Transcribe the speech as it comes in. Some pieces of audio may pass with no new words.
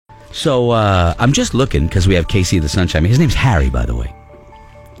So I'm just looking because we have KC the Sunshine. His name's Harry, by the way.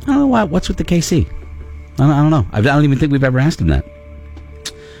 I don't know what's with the KC. I don't know. I don't even think we've ever asked him that.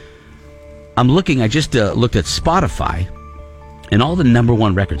 I'm looking. I just looked at Spotify and all the number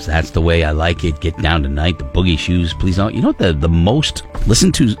one records. That's the Way I Like It, Get Down Tonight, The Boogie Shoes, Please Don't. You know what the most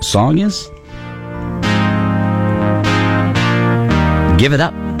listened to song is? Give It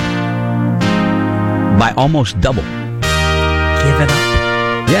Up. By almost double. Give it up.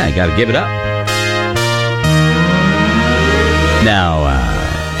 Yeah, you got to give it up. Now,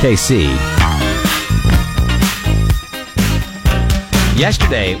 KC.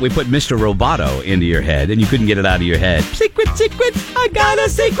 Yesterday, we put Mr. Roboto into your head, and you couldn't get it out of your head. Secret, secret, I got a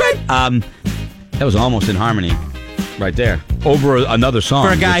secret. That was almost in harmony, right there, over another song.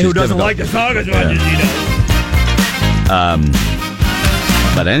 For a guy who doesn't like the song as much as he does.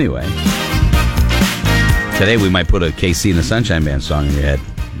 But anyway, today we might put a KC and the Sunshine Band song in your head.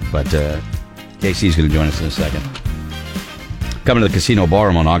 But KC's going to join us in a second. Coming to the Casino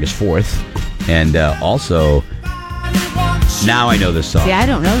Ballroom on August 4th, and also. Now I know this song. See, I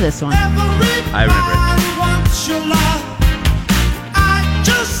don't know this one. I remember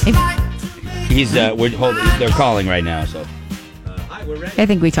it. He's they're calling right now, so. Hi, we're ready. I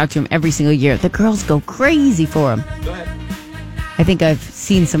think we talk to him every single year. The girls go crazy for him. Go ahead. I think I've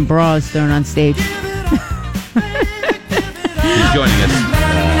seen some bras thrown on stage. He's joining us.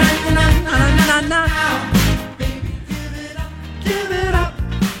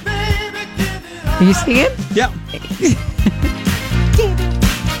 Are you singing? Yep.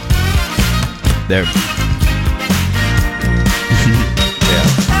 They're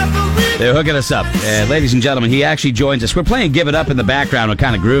They're hooking us up. Ladies and gentlemen, he actually joins us. We're playing Give It Up in the background. We're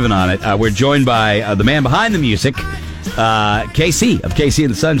kind of grooving on it. We're joined by the man behind the music, KC of KC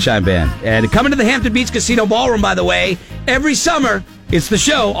and the Sunshine Band. And coming to the Hampton Beach Casino Ballroom, by the way, every summer, it's the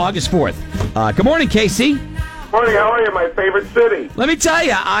show, August 4th. Good morning, KC. Morning, how are you? My favorite city. Let me tell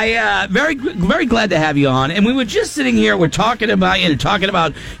you, I very glad to have you on. And we were just sitting here, we're talking about you and talking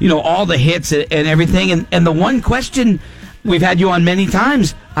about all the hits and everything. And the one question we've had you on many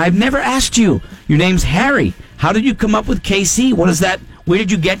times, I've never asked you. Your name's Harry. How did you come up with KC? What is that? Where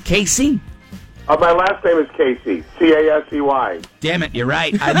did you get KC? My last name is Casey, C-A-S-E-Y. Damn it, you're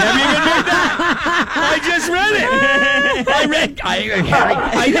right. I never even knew that. I just read it. I read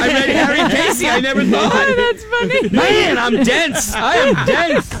Harry Casey. I never thought. Oh, that's funny. Man, I'm dense. I am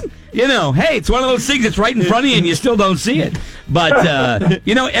dense. Hey, it's one of those things that's right in front of you and you still don't see it. But,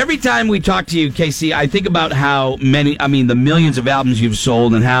 every time we talk to you, Casey, I think about how the millions of albums you've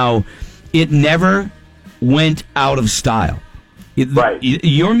sold and how it never went out of style. Right.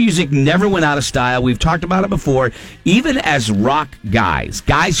 Your music never went out of style. We've talked about it before. Even as rock guys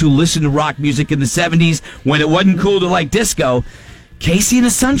who listened to rock music in the 70s when it wasn't cool to like disco, KC and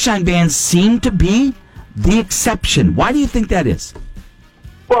the Sunshine Band seemed to be the exception. Why do you think that is?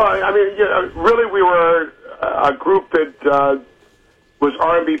 Well, really we were a group that was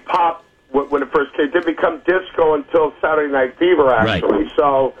R&B pop when it first came. It didn't become disco until Saturday Night Fever, actually. Right.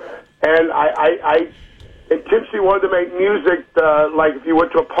 So, and I intentionally wanted to make music like if you went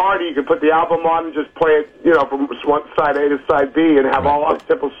to a party, you could put the album on and just play it, from one side A to side B, and have all the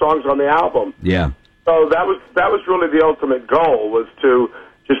simple songs on the album. Yeah. So that was really the ultimate goal, was to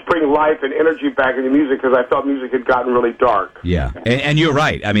just bring life and energy back into music, because I felt music had gotten really dark. Yeah, and you're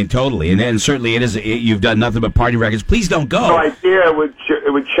right. Totally, and certainly it is. You've done nothing but party records. Please Don't Go. No idea it would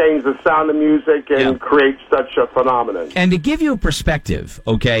change the sound of music and create such a phenomenon. And to give you a perspective,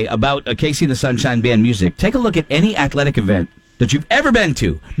 about KC and the Sunshine Band music, take a look at any athletic event that you've ever been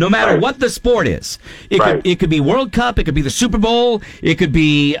to, no matter what the sport is. It could be World Cup, it could be the Super Bowl, it could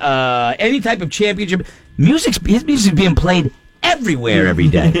be any type of championship. His music being played everywhere every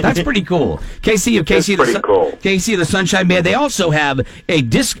day. That's pretty cool. KC of the Sunshine Band. They also have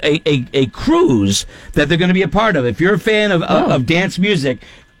a cruise that they're going to be a part of. If you're a fan of dance music,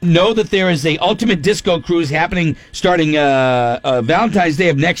 know that there is a Ultimate Disco Cruise happening starting Valentine's Day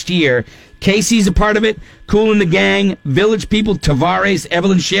of next year. Casey's a part of it. Kool and the Gang, Village People, Tavares,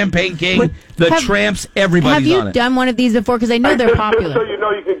 Evelyn Champagne King, Tramps, everybody's on it. Have you done one of these before? Because I know they're popular. Just so you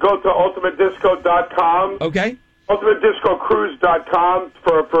know, you can go to ultimatedisco.com. Okay. UltimateDiscoCruise.com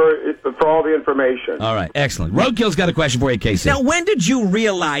for all the information. All right, excellent. Roadkill's got a question for you, Casey. Now, when did you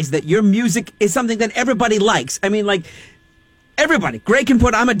realize that your music is something that everybody likes? Everybody. Greg can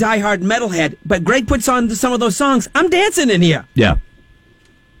put, I'm a diehard metalhead, but Greg puts on some of those songs. I'm dancing in here. Yeah.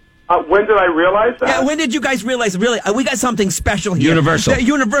 When did I realize that? Yeah, when did you guys realize, really, we got something special here?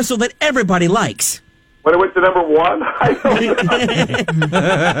 Universal that everybody likes. When it went to number one? I don't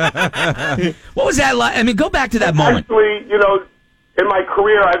know. What was that like? Go back to that moment. Actually, in my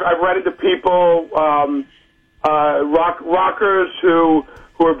career, I've run into people, rockers who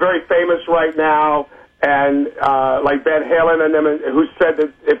are very famous right now, and like Van Halen and them, who said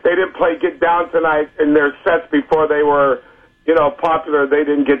that if they didn't play "Get Down Tonight" in their sets before they were, popular, they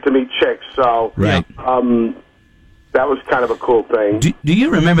didn't get to meet chicks. So, right. That was kind of a cool thing. Do you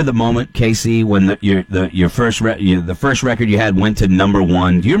remember the moment, Casey, when the first record you had went to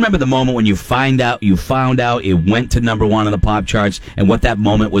 #1? Do you remember the moment when you found out it went to #1 on the pop charts, and what that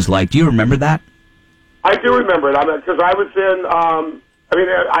moment was like? Do you remember that? I do remember it. Because I was in.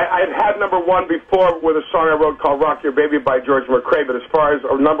 I had #1 before with a song I wrote called "Rock Your Baby" by George McRae. But as far as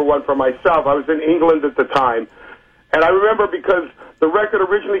 #1 for myself, I was in England at the time, and I remember because the record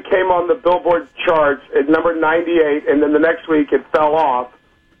originally came on the Billboard charts at number 98, and then the next week it fell off.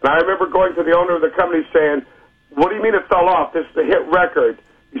 And I remember going to the owner of the company saying, "What do you mean it fell off? This is a hit record."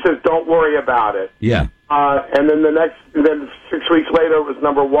 He says, "Don't worry about it." Yeah. And then 6 weeks later it was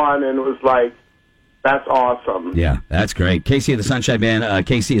 #1, and it was like, that's awesome. Yeah, that's great. Casey of the Sunshine Band.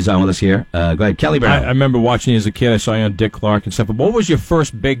 Casey is on with us here. Go ahead, Kelly Brown. I remember watching you as a kid. I saw you on Dick Clark and stuff. But what was your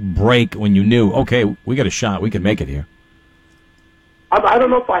first big break when you knew, okay, we got a shot, we can make it here? I don't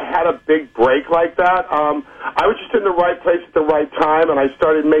know if I had a big break like that. I was just in the right place at the right time, and I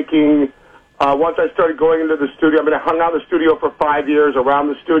started making. Once I started going into the studio, I hung out in the studio for 5 years, around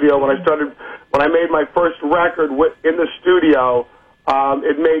the studio. When I made my first record in the studio,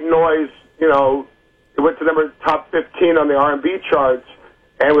 it made noise. It went to top 15 on the R&B charts,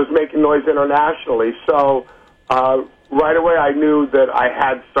 and was making noise internationally. So right away, I knew that I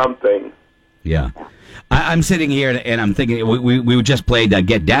had something. Yeah. I'm sitting here and I'm thinking, we just played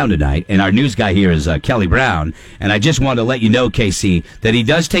Get Down Tonight, and our news guy here is Kelly Brown, and I just wanted to let you know, Casey, that he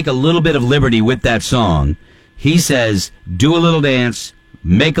does take a little bit of liberty with that song. He says, do a little dance,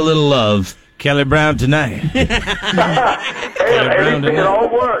 make a little love. Kelly Brown tonight. Hey, it all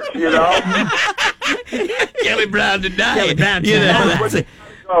works, Kelly Brown tonight. Kelly Brown tonight.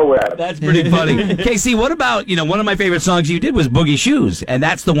 That's pretty funny. Casey, what about, one of my favorite songs you did was Boogie Shoes, and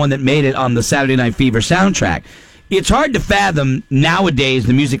that's the one that made it on the Saturday Night Fever soundtrack. It's hard to fathom nowadays,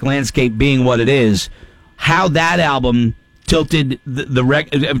 the music landscape being what it is, how that album tilted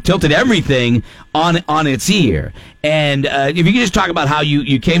tilted everything on its ear. And if you could just talk about how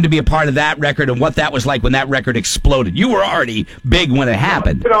you came to be a part of that record and what that was like when that record exploded. You were already big when it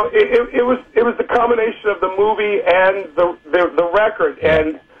happened. It was the combination of the movie and the record.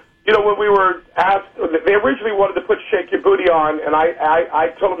 And when we were asked, they originally wanted to put Shake Your Booty on, and I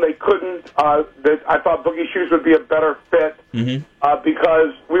told them they couldn't. That I thought Boogie Shoes would be a better fit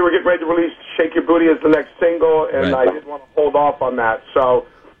because we were getting ready to release Shake Your Booty as the next single, and I didn't want to hold off on that. So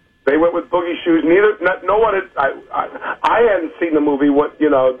they went with Boogie Shoes. No one had. I hadn't seen the movie.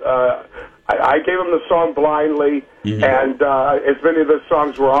 I gave them the song blindly, and as many of the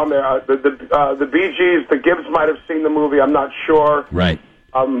songs were on there. The Bee Gees, the Gibbs might have seen the movie. I'm not sure. Right.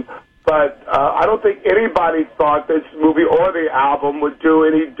 But I don't think anybody thought this movie or the album would do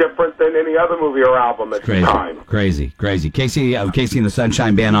any different than any other movie or album at the time. Crazy. Casey and the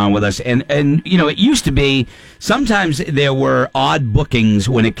Sunshine Band on with us. And it used to be, sometimes there were odd bookings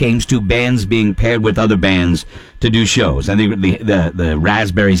when it came to bands being paired with other bands to do shows. I think the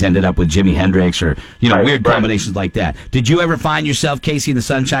Raspberries ended up with Jimi Hendrix or, weird combinations like that. Did you ever find yourself, Casey and the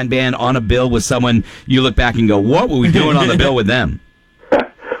Sunshine Band, on a bill with someone you look back and go, what were we doing on the bill with them?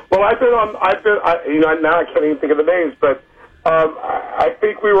 Well, now I can't even think of the names, but I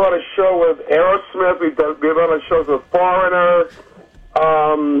think we were on a show with Aerosmith. We've been on shows with Foreigner,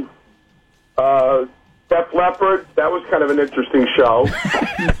 Def Leppard. That was kind of an interesting show.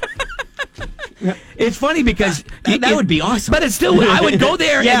 It's funny because that would be awesome. But it's still, I would go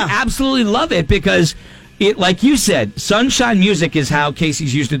there and absolutely love it because it, like you said, sunshine music is how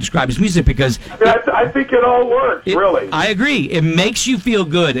Casey's used to describe his music because I think it all works, really. I agree. It makes you feel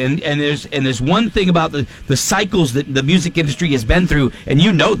good, and there's one thing about the cycles that the music industry has been through, and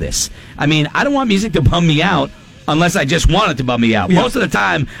you know this. I don't want music to bum me out unless I just want it to bum me out. Yeah. Most of the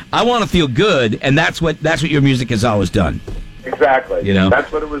time, I want to feel good, and that's what your music has always done. Exactly.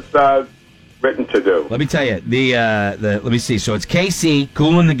 That's what it was written to do. Let me tell you, let me see. So it's KC,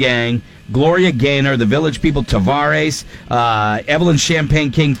 Kool and the Gang, Gloria Gaynor, The Village People, Tavares, Evelyn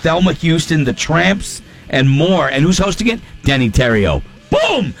Champagne King, Thelma Houston, The Tramps, and more. And who's hosting it? Denny Terrio.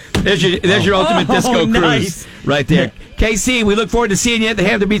 Boom! There's your ultimate disco cruise right there. KC, we look forward to seeing you at the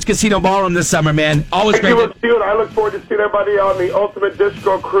Hampton Beach Casino Ballroom this summer, man. Always great. Thank you, I look forward to seeing everybody on the ultimate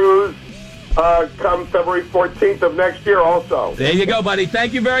disco cruise come February 14th of next year also. There you go, buddy.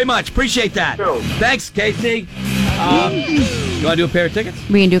 Thank you very much. Appreciate that. Thanks, Casey. You want to do a pair of tickets?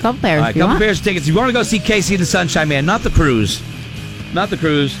 We can do a couple pairs. All right, a couple pairs of tickets. If you want to go see Casey the Sunshine Man, not the cruise, not the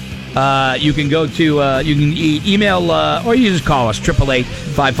cruise. You can go to, you can email, or you just call us,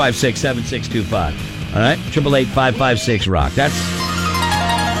 888-556-7625. All right? 888-556-ROCK.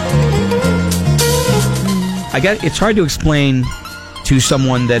 It's hard to explain to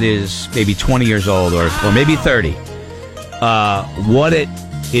someone that is maybe 20 years old or maybe 30 what it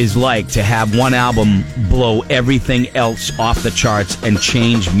is like to have one album blow everything else off the charts and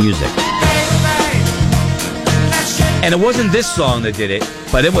change music. And it wasn't this song that did it,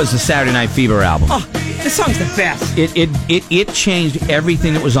 but it was the Saturday Night Fever album. Oh, this song's the best. It changed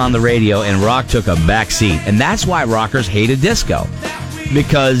everything that was on the radio, and rock took a back seat. And that's why rockers hated disco,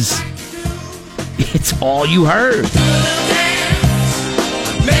 because it's all you heard.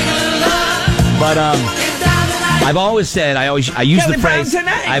 But I've always said, I use the phrase.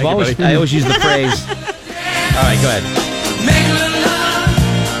 I always use the phrase. All right, go ahead.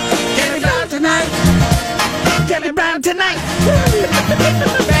 Tonight.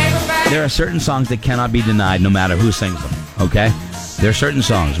 There are certain songs that cannot be denied no matter who sings them, okay? There are certain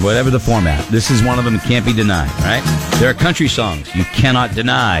songs, whatever the format. This is one of them that can't be denied, right? There are country songs you cannot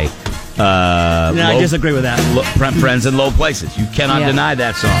deny. I disagree with that. Friends in Low Places. You cannot deny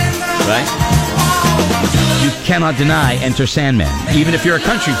that song, right? You cannot deny Enter Sandman, even if you're a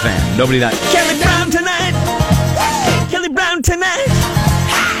country fan. Nobody that. Kelly Brown tonight. Kelly Brown tonight.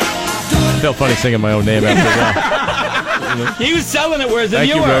 I felt funny singing my own name after that. He was selling it, whereas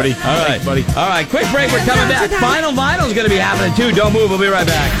Thank you, were. Brody. All right, Thanks, buddy. All right, quick break. We're coming back. Final Vinyl is going to be happening, too. Don't move. We'll be right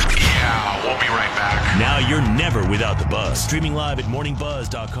back. Yeah, we'll be right back. Now you're never without the buzz. Streaming live at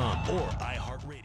morningbuzz.com or